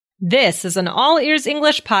This is an All Ears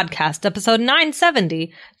English podcast, episode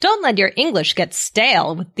 970. Don't let your English get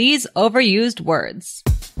stale with these overused words.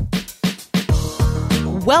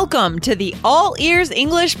 Welcome to the All Ears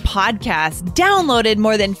English podcast. Downloaded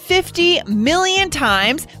more than 50 million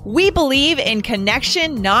times, we believe in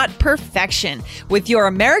connection, not perfection. With your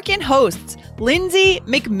American hosts, Lindsay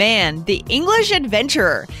McMahon, the English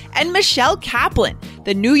adventurer, and Michelle Kaplan,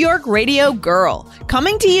 the New York radio girl,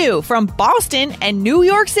 coming to you from Boston and New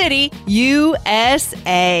York City,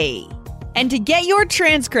 USA. And to get your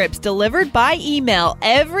transcripts delivered by email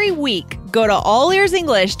every week, go to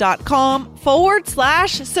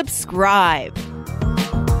allearsenglish.com/subscribe.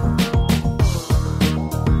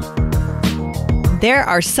 There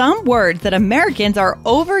are some words that Americans are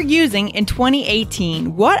overusing in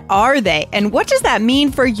 2018. What are they? And what does that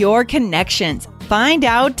mean for your connections? Find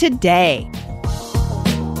out today.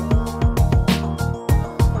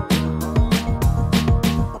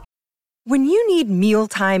 When you need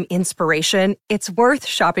mealtime inspiration, it's worth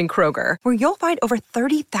shopping Kroger, where you'll find over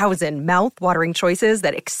 30,000 mouth-watering choices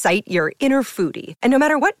that excite your inner foodie. And no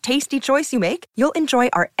matter what tasty choice you make, you'll enjoy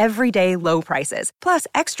our everyday low prices, plus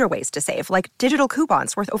extra ways to save, like digital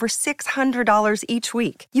coupons worth over $600 each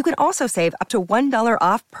week. You can also save up to $1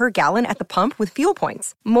 off per gallon at the pump with fuel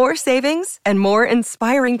points. More savings and more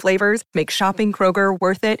inspiring flavors make shopping Kroger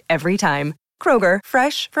worth it every time. Kroger,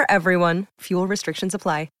 fresh for everyone. Fuel restrictions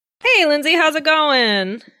apply. Hey, Lindsay, how's it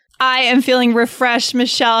going? I am feeling refreshed,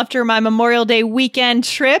 Michelle, after my Memorial Day weekend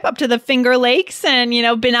trip up to the Finger Lakes and,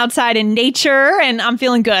 been outside in nature, and I'm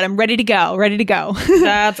feeling good. I'm ready to go.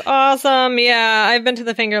 That's awesome. Yeah, I've been to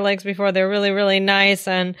the Finger Lakes before. They're really, really nice,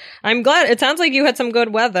 and I'm glad. It sounds like you had some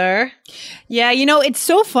good weather. Yeah, it's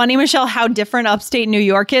so funny, Michelle, how different upstate New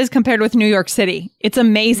York is compared with New York City. It's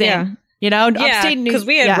amazing. Yeah. Upstate because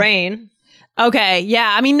we had rain. Okay,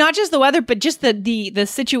 yeah. I mean, not just the weather, but just the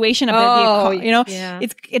situation of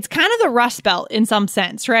it's kind of the Rust Belt in some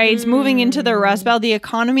sense, right? It's moving into the Rust Belt. The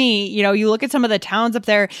economy, you look at some of the towns up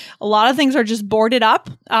there, a lot of things are just boarded up,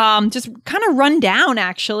 just kind of run down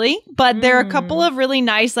actually. But there are a couple of really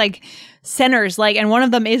nice centers, and one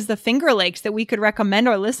of them is the Finger Lakes that we could recommend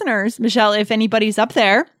our listeners, Michelle, if anybody's up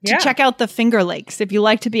there, to check out the Finger Lakes if you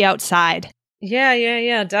like to be outside.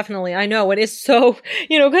 Yeah, definitely. I know. It is so,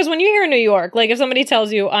 because when you hear New York, if somebody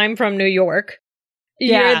tells you I'm from New York,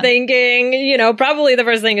 you're thinking, probably the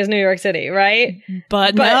first thing is New York City, right?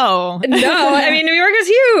 But no. No, I mean, New York is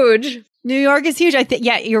huge. New York is huge.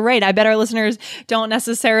 Yeah, you're right. I bet our listeners don't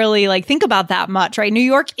necessarily think about that much, right? New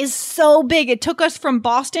York is so big. It took us from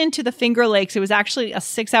Boston to the Finger Lakes. It was actually a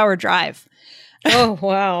 6-hour drive. Oh,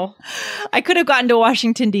 wow. I could have gotten to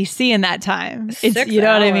Washington, D.C. in that time. 6 hours, what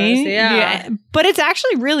I mean? Yeah. But it's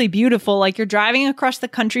actually really beautiful. You're driving across the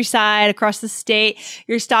countryside, across the state.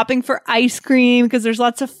 You're stopping for ice cream because there's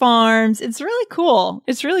lots of farms. It's really cool.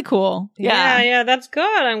 Yeah, that's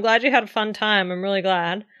good. I'm glad you had a fun time. I'm really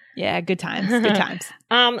glad. Yeah, good times.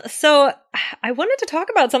 So I wanted to talk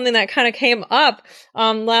about something that kind of came up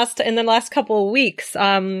in the last couple of weeks.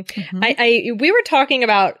 We were talking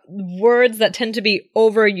about words that tend to be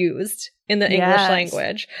overused in the English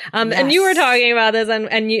language. And you were talking about this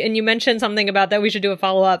and you mentioned something about that we should do a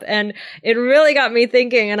follow-up, and it really got me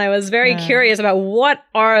thinking, and I was very curious about what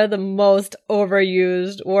are the most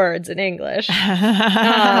overused words in English.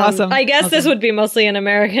 Awesome. I guess this would be mostly in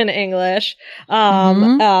American English.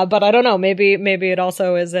 But I don't know, maybe it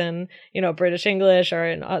also is in, British English or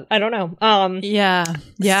in, I don't know.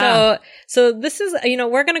 So this is,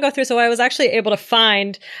 we're going to go through. So I was actually able to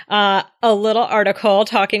find a little article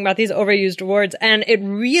talking about these overused words. And it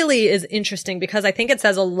really is interesting because I think it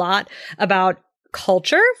says a lot about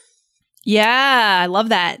culture. Yeah, I love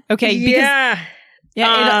that. Okay.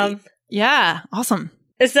 Awesome.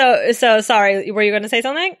 So sorry, were you going to say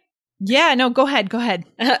something? Yeah, no, go ahead.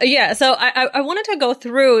 So I wanted to go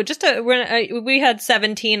through we had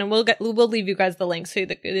 17, and we'll leave you guys the link so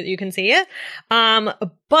that you can see it.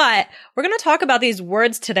 But we're going to talk about these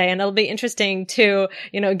words today, and it'll be interesting to,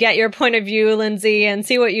 get your point of view, Lindsay, and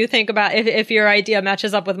see what you think about if your idea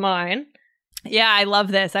matches up with mine. Yeah, I love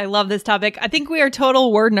this. I love this topic. I think we are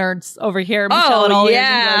total word nerds over here, Michelle. Word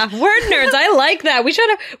nerds. I like that. We should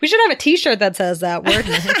have a T-shirt that says that. Word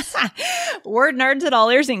nerds. Word nerds at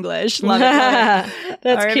All Ears English. Love it.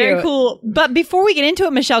 That's cute. Very cool. But before we get into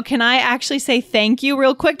it, Michelle, can I actually say thank you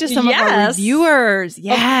real quick to some of our reviewers?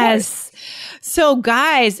 Yes. So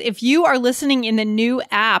guys, if you are listening in the new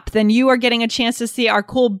app, then you are getting a chance to see our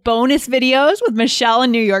cool bonus videos with Michelle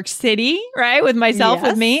in New York City, right? With myself,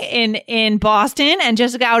 with me in Boston, and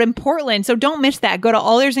Jessica out in Portland. So don't miss that. Go to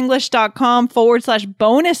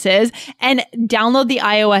allearsenglish.com/bonuses and download the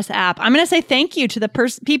iOS app. I'm going to say thank you to the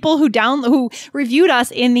people who reviewed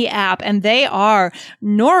us in the app, and they are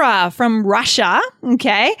Nora from Russia,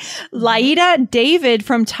 okay, Laida David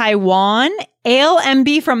from Taiwan,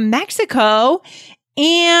 ALMB from Mexico,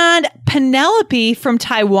 and Penelope from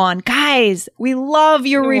Taiwan. Guys, we love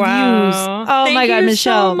your reviews. Wow. Oh my God,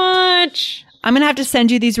 Michelle. Thank you so much. I'm going to have to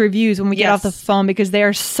send you these reviews when we get off the phone because they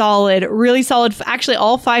are solid, really solid. Actually,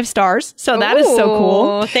 all 5 stars. So that is so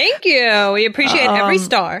cool. Thank you. We appreciate every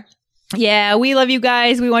star. Yeah, we love you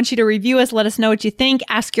guys. We want you to review us. Let us know what you think.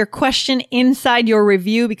 Ask your question inside your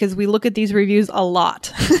review because we look at these reviews a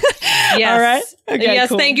lot. Yes. All right. Okay, yes.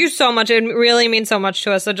 cool. Thank you so much. It really means so much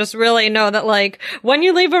to us. So just really know that, like, when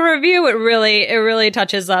you leave a review, it really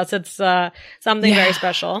touches us. It's something very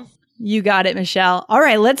special. You got it, Michelle. All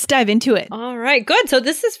right, let's dive into it. All right, good. So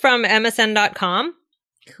this is from MSN.com.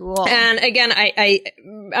 Cool. And again, I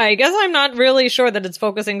guess I'm not really sure that it's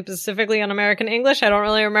focusing specifically on American English. I don't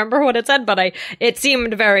really remember what it said, but it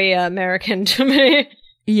seemed very American to me.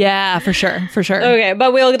 Yeah, for sure. For sure. Okay,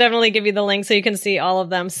 but we'll definitely give you the link so you can see all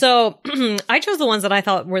of them. So I chose the ones that I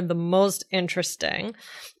thought were the most interesting.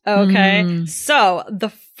 Okay, so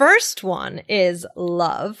the first one is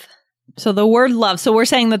love. So the word love. So we're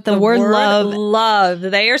saying that the word love,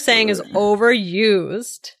 they are saying is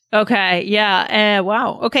overused. Okay. Yeah.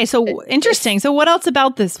 Wow. Okay. So interesting. So what else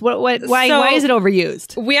about this? Why is it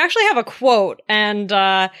overused? We actually have a quote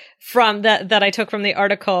from that I took from the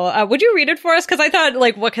article. Would you read it for us? Because I thought,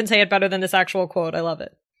 like, what can say it better than this actual quote? I love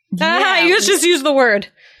it. Yeah. You just use the word.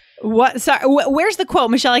 What? Sorry. Where's the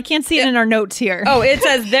quote, Michelle? I can't see it in our notes here. Oh, it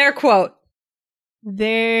says their quote.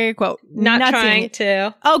 Their quote. Not trying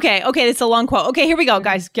to. Okay. It's a long quote. Okay, here we go,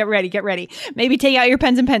 guys. Get ready. Maybe take out your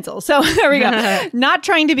pens and pencils. So there we go. Not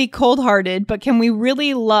trying to be cold-hearted, but can we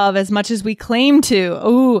really love as much as we claim to?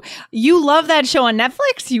 Ooh, you love that show on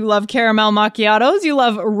Netflix? You love caramel macchiatos? You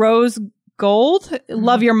love rose gold?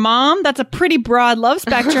 Love your mom? That's a pretty broad love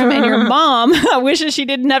spectrum, and your mom wishes she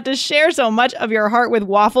didn't have to share so much of your heart with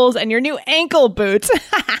waffles and your new ankle boots.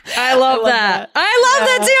 I love that. I love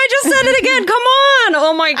that. See, I just said it again. Come on.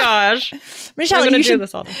 Oh my gosh. Michelle, you should do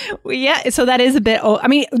this all the time. Yeah, so that is a bit, I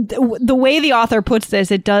mean, the way the author puts this,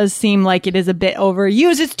 it does seem like it is a bit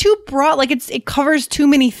overused. It's too broad, like it covers too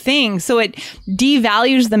many things, so it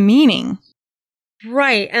devalues the meaning.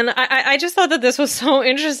 Right. And I just thought that this was so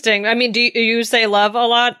interesting. I mean, do you say love a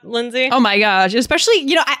lot, Lindsay? Oh my gosh. Especially,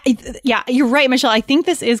 yeah, you're right, Michelle. I think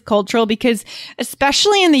this is cultural because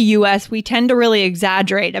especially in the US, we tend to really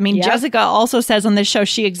exaggerate. I mean, Jessica also says on this show,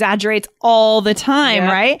 she exaggerates all the time,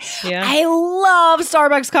 right? Yeah. I love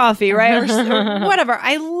Starbucks coffee, right? Or whatever.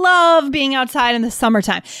 I love being outside in the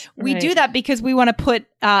summertime. We do that because we want to put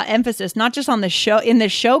emphasis, not just on the show, in the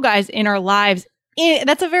show, guys, in our lives.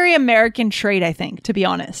 That's a very American trait, I think, to be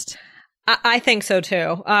honest. I think so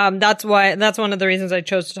too. That's one of the reasons I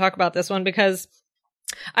chose to talk about this one, because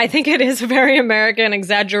I think it is a very American,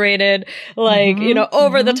 exaggerated, like,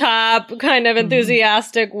 over the top kind of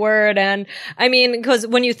enthusiastic word. And I mean, because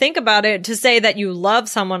when you think about it, to say that you love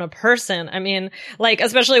someone, a person, I mean, like,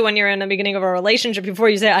 especially when you're in the beginning of a relationship, before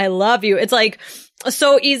you say, I love you, it's like,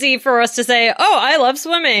 so easy for us to say, oh, I love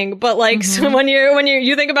swimming. But like, so when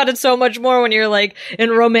you think about it so much more when you're like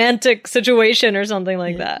in a romantic situation or something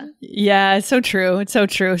like that. Yeah, it's so true. It's so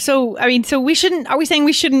true. So, I mean, are we saying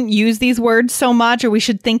we shouldn't use these words so much, or we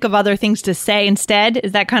should think of other things to say instead?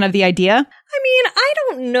 Is that kind of the idea? I mean, I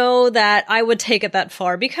don't know that I would take it that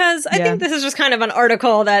far, because I think this is just kind of an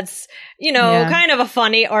article that's, kind of a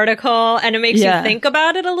funny article, and it makes you think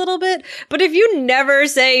about it a little bit. But if you never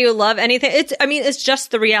say you love anything, it's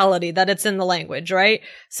just the reality that it's in the language, right?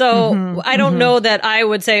 So I don't know that I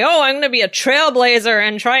would say, oh, I'm going to be a trailblazer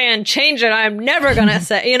and try and change it. I'm never going to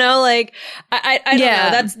say, like, I don't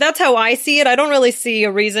know. That's how I see it. I don't really see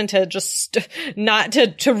a reason to just not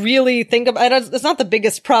to really think about it. It's not the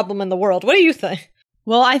biggest problem in the world. What do you think?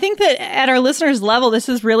 Well, I think that at our listeners' level, this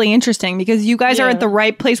is really interesting because you guys are at the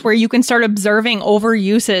right place where you can start observing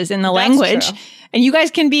overuses in the language. True. And you guys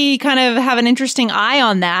can be kind of have an interesting eye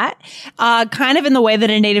on that, kind of in the way that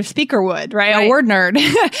a native speaker would, right? A word nerd.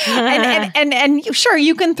 and sure,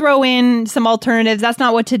 you can throw in some alternatives. That's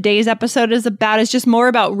not what today's episode is about. It's just more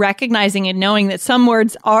about recognizing and knowing that some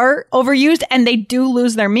words are overused and they do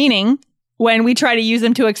lose their meaning when we try to use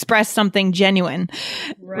them to express something genuine.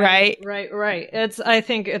 Right. I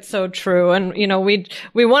think it's so true. And,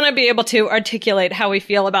 we want to be able to articulate how we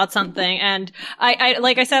feel about something. And I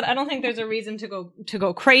like I said, I don't think there's a reason to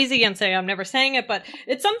go crazy and say I'm never saying it, but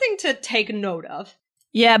it's something to take note of.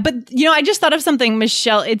 Yeah, but I just thought of something,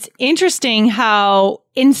 Michelle. It's interesting how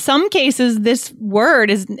in some cases this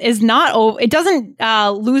word is not, it doesn't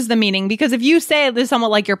lose the meaning, because if you say to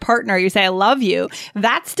someone like your partner, you say, I love you,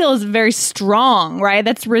 that still is very strong, right?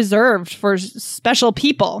 That's reserved for special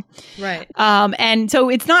people. Right. And so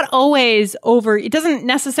it's not always over. It doesn't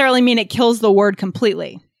necessarily mean it kills the word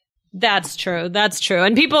completely. That's true.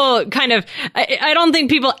 And people kind of, I don't think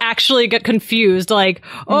people actually get confused. Like,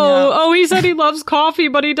 he said he loves coffee,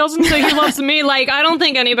 but he doesn't say he loves me. Like, I don't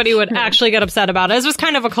think anybody would actually get upset about it. It's just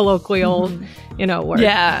kind of a colloquial, word.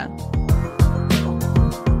 Yeah.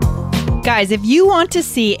 Guys, if you want to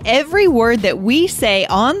see every word that we say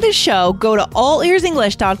on the show, go to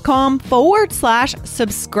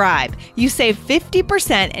allearsenglish.com/subscribe. You save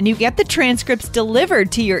 50% and you get the transcripts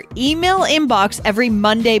delivered to your email inbox every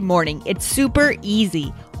Monday morning. It's super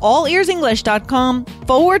easy.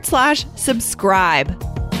 allearsenglish.com/subscribe.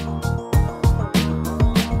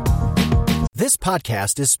 This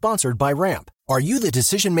podcast is sponsored by Ramp. Are you the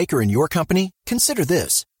decision maker in your company? Consider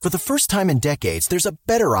this. For the first time in decades, there's a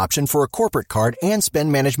better option for a corporate card and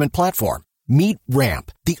spend management platform. Meet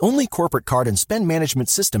Ramp, the only corporate card and spend management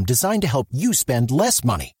system designed to help you spend less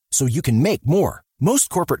money so you can make more. Most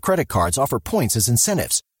corporate credit cards offer points as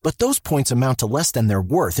incentives, but those points amount to less than their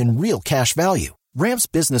worth in real cash value. Ramp's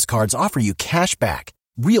business cards offer you cash back,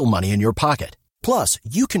 real money in your pocket. Plus,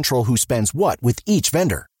 you control who spends what with each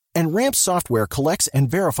vendor. And Ramp software collects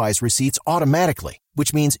and verifies receipts automatically,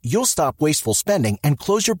 which means you'll stop wasteful spending and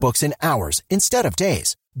close your books in hours instead of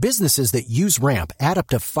days. Businesses that use Ramp add up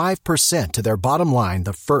to 5% to their bottom line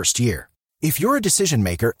the first year. If you're a decision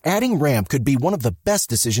maker, adding Ramp could be one of the best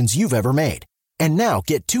decisions you've ever made. And now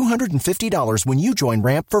get $250 when you join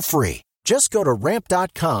Ramp for free. Just go to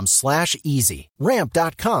ramp.com/easy.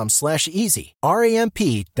 Ramp.com/easy.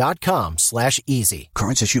 RAMP.com/easy.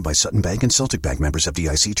 Cards issued by Sutton Bank and Celtic Bank, members of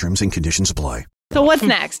FDIC. Terms and conditions apply. So what's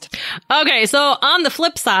next? Okay, so on the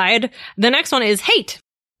flip side, the next one is hate.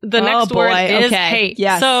 The next word is hate.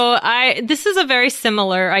 Yes. So this is a very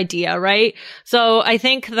similar idea, right? So I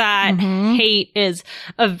think that hate is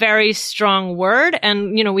a very strong word.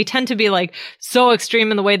 And, we tend to be like so extreme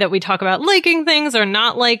in the way that we talk about liking things or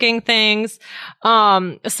not liking things.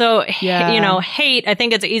 Hate, I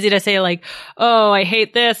think it's easy to say like, oh, I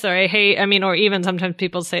hate this, or or even sometimes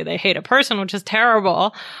people say they hate a person, which is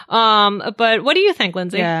terrible. But what do you think,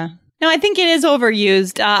 Lindsay? Yeah. No, I think it is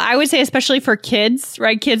overused. I would say especially for kids,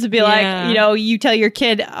 right? Kids would be like, you tell your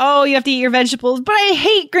kid, oh, you have to eat your vegetables, but I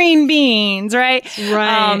hate green beans, right?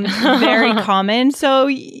 Right. Very common. So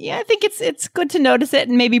yeah, I think it's good to notice it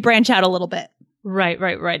and maybe branch out a little bit. Right.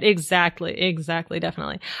 Exactly.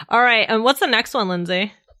 Definitely. All right. And what's the next one,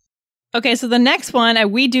 Lindsay? Okay, so the next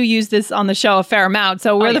one, we do use this on the show a fair amount.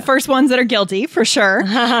 So we're the first ones that are guilty, for sure.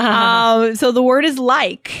 So the word is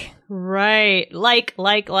like. Right. Like,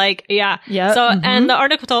 yeah. Yeah. So, and the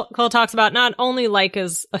article talks about not only like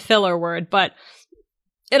as a filler word, but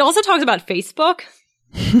it also talks about Facebook.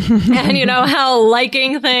 And how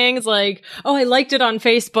liking things like, oh, I liked it on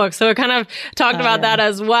Facebook. So it kind of talked about that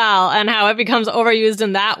as well, and how it becomes overused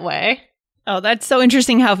in that way. Oh, that's so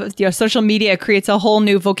interesting how social media creates a whole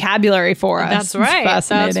new vocabulary for us. That's right. It's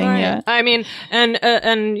fascinating. That's right. Yeah. I mean,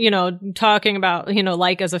 and talking about,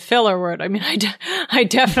 like as a filler word, I mean, I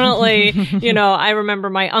definitely, I remember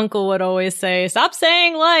my uncle would always say, stop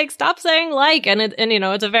saying like. And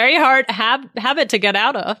it's a very hard habit to get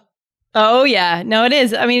out of. Oh, yeah. No, it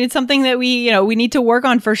is. I mean, it's something that we need to work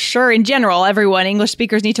on for sure. In general, everyone, English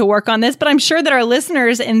speakers need to work on this, but I'm sure that our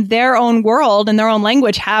listeners in their own world and their own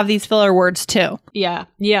language have these filler words too. Yeah,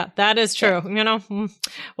 that is true.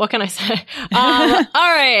 What can I say? All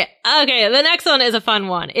right. Okay. The next one is a fun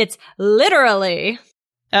one. It's literally.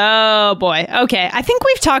 Oh, boy. Okay. I think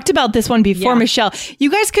we've talked about this one before, Michelle. You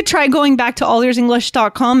guys could try going back to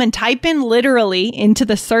allearsenglish.com and type in literally into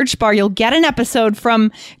the search bar. You'll get an episode from...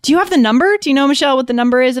 Do you have the number? Do you know, Michelle, what the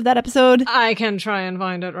number is of that episode? I can try and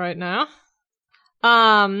find it right now.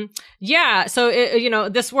 Yeah. So,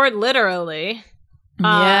 this word literally.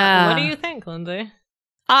 What do you think, Lindsay?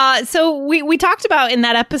 So we talked about in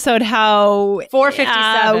that episode how...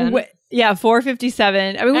 457.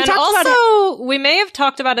 457. I mean, we talked about it. We may have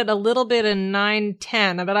talked about it a little bit in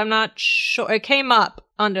 910, but I'm not sure. It came up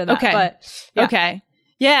under that. Okay. But, yeah. Okay.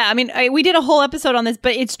 Yeah. I mean, we did a whole episode on this,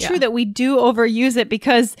 but it's true that we do overuse it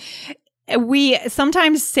because we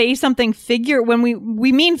sometimes say something when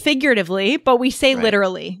we mean figuratively, but we say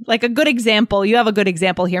literally. Like a good example. You have a good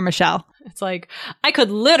example here, Michelle. It's like, I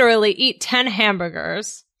could literally eat 10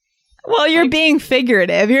 hamburgers. Well, you're being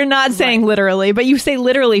figurative. You're not saying literally, but you say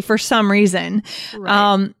literally for some reason.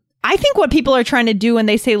 Right. I think what people are trying to do when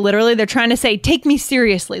they say literally, they're trying to say, take me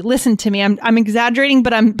seriously. Listen to me. I'm exaggerating,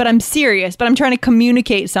 but I'm serious, but I'm trying to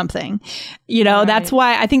communicate something. You know, that's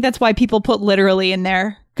why people put literally in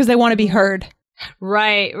there, because they want to be heard.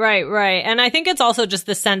 Right. And I think it's also just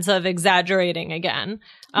the sense of exaggerating again.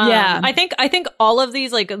 I think all of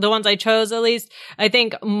these, like the ones I chose at least, I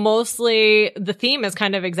think mostly the theme is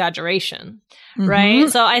kind of exaggeration, right?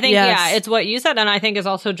 So I think, it's what you said. And I think it's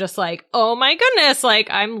also just like, oh my goodness, like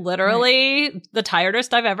I'm literally the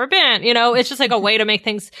tiredest I've ever been. You know, it's just like a way to make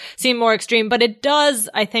things seem more extreme. But it does,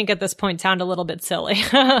 I think at this point, sound a little bit silly.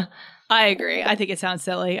 I agree. I think it sounds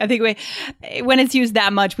silly. I think when it's used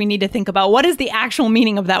that much, we need to think about what is the actual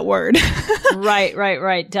meaning of that word.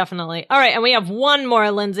 Right. Definitely. All right. And we have one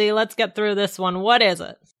more, Lindsay. Let's get through this one. What is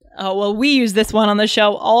it? Oh, well, we use this one on the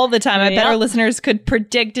show all the time. I bet our listeners could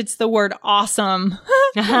predict it's the word awesome.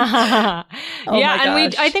 I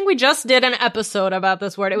think we just did an episode about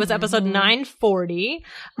this word. It was episode 940.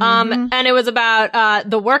 And it was about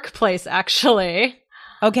the workplace, actually.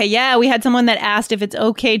 Okay, yeah, we had someone that asked if it's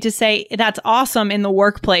okay to say that's awesome in the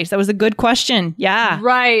workplace. That was a good question. Yeah.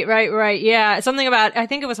 Right. Yeah. Something about, I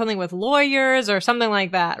think it was something with lawyers or something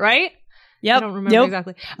like that, right? Yep. I don't remember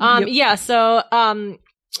exactly. Yeah, so,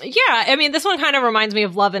 yeah, I mean, this one kind of reminds me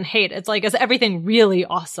of Love and Hate. It's like, is everything really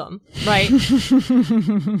awesome, right?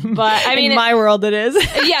 But I mean, in my world, it is.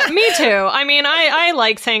 Yeah, me too. I mean, I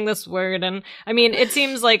like saying this word, and I mean, it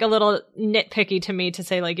seems like a little nitpicky to me to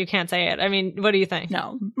say like you can't say it. I mean, what do you think?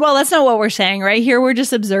 No, well, that's not what we're saying, right? Here, we're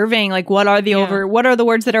just observing like what are the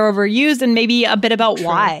words that are overused, and maybe a bit about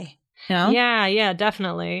why. You know? Yeah,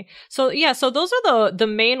 definitely. So those are the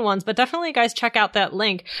main ones, but definitely guys, check out that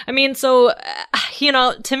link. I mean, so,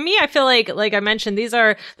 to me, I feel like I mentioned,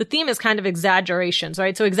 the theme is kind of exaggerations,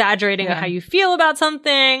 right? So exaggerating how you feel about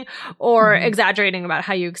something or exaggerating about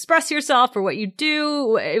how you express yourself or what you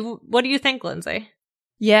do. What do you think, Lindsay?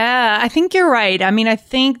 Yeah, I think you're right. I mean, I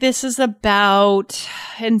think this is about,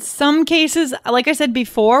 in some cases, like I said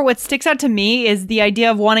before, what sticks out to me is the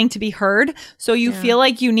idea of wanting to be heard. So you feel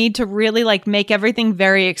like you need to really like make everything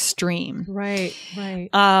very extreme. Right.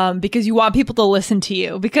 Because you want people to listen to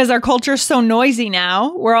you. Because our culture is so noisy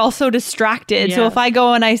now, we're all so distracted. Yeah. So if I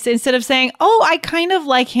go and instead of saying, oh, I kind of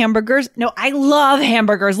like hamburgers. No, I love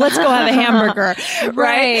hamburgers. Let's go have a hamburger.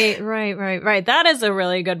 Right. That is a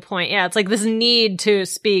really good point. Yeah, it's like this need to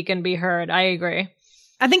speak and be heard. I agree.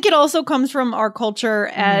 I think it also comes from our culture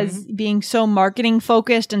as being so marketing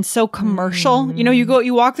focused and so commercial. You know,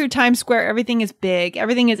 you walk through Times Square, everything is big,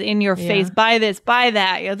 everything is in your face. Buy this, buy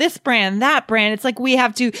that, this brand, that brand. It's like we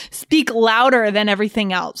have to speak louder than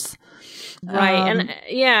everything else. Right.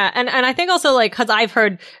 And I think also like, cause I've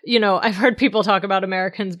heard people talk about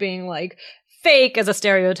Americans being like fake as a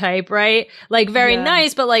stereotype, right? Like very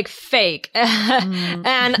nice, but like fake.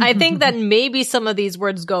 And I think that maybe some of these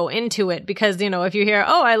words go into it because, if you hear,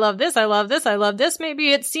 oh, I love this, I love this, I love this,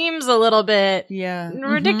 maybe it seems a little bit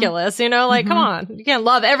ridiculous, like, come on, you can't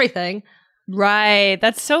love everything. Right.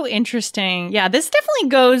 That's so interesting. Yeah, this definitely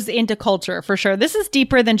goes into culture for sure. This is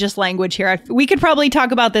deeper than just language here. We could probably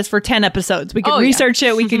talk about this for 10 episodes. We could research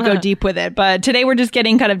it. We could go deep with it. But today we're just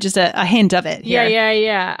getting kind of just a hint of it here.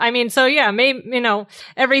 Yeah. I mean, so maybe,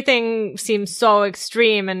 everything seems so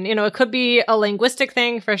extreme and, it could be a linguistic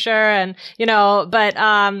thing for sure. And, but,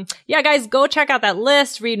 guys, go check out that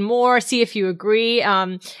list, read more, see if you agree.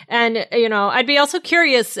 And, I'd be also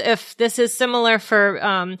curious if this is similar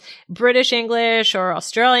for, British English or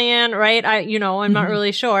Australian, right? I'm not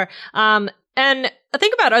really sure. And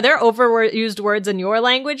think about, are there overused words in your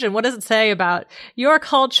language? And what does it say about your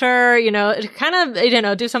culture? Kind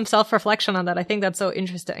of, do some self-reflection on that. I think that's so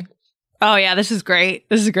interesting. Oh yeah, this is great.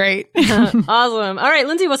 Awesome. All right,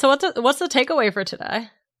 Lindsay, what's the takeaway for today?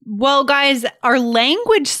 Well, guys, our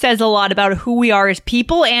language says a lot about who we are as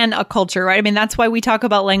people and a culture, right? I mean, that's why we talk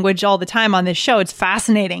about language all the time on this show. It's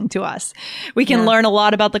fascinating to us. We can learn a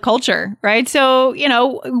lot about the culture, right? So,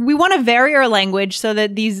 we want to vary our language so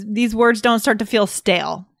that these words don't start to feel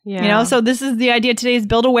stale. Yeah. So this is the idea today, is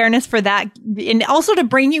build awareness for that and also to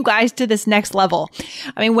bring you guys to this next level.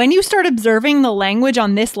 I mean, when you start observing the language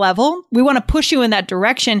on this level, we want to push you in that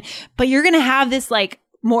direction, but you're going to have this like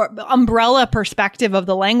more umbrella perspective of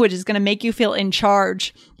the language is going to make you feel in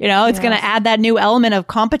charge. It's going to add that new element of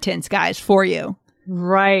competence, guys, for you.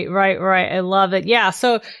 Right. I love it. Yeah.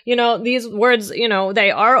 So, these words,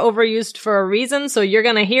 they are overused for a reason. So you're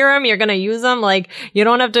going to hear them. You're going to use them. Like, you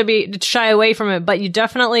don't have to be shy away from it, but you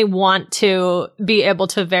definitely want to be able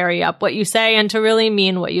to vary up what you say and to really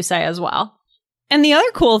mean what you say as well. And the other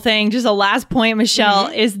cool thing, just a last point, Michelle,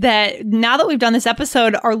 is that now that we've done this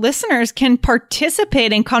episode, our listeners can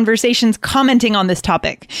participate in conversations commenting on this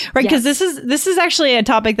topic, right? Because this is actually a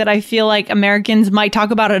topic that I feel like Americans might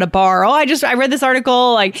talk about at a bar. Oh, I read this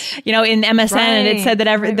article, like, in MSN, and it said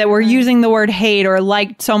that we're using the word hate or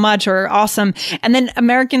liked so much or awesome. And then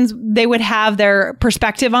Americans, they would have their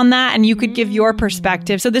perspective on that, and you could give your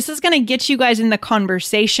perspective. So this is going to get you guys in the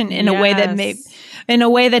conversation in a way that in a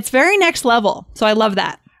way that's very next level. So I love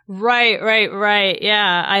that. Right.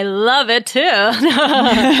 Yeah, I love it too.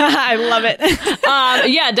 I love it.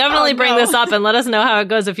 Definitely bring this up and let us know how it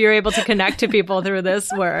goes if you're able to connect to people through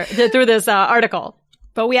this article.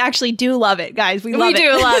 But we actually do love it, guys. We love it. We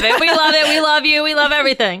do love it. We love it. We love you. We love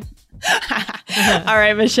everything. All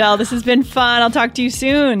right, Michelle, this has been fun. I'll talk to you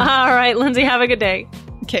soon. All right, Lindsay, have a good day.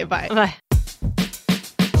 Okay, bye. Bye.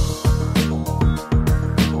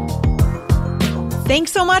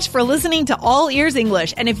 Thanks so much for listening to All Ears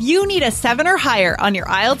English. And if you need a 7 or higher on your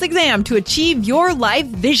IELTS exam to achieve your life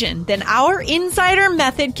vision, then our Insider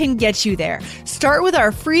Method can get you there. Start with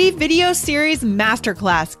our free video series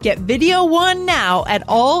masterclass. Get video 1 now at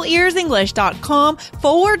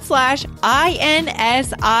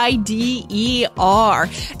allearsenglish.com/INSIDER.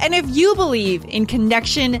 And if you believe in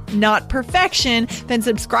connection, not perfection, then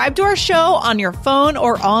subscribe to our show on your phone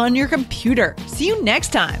or on your computer. See you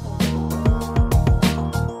next time.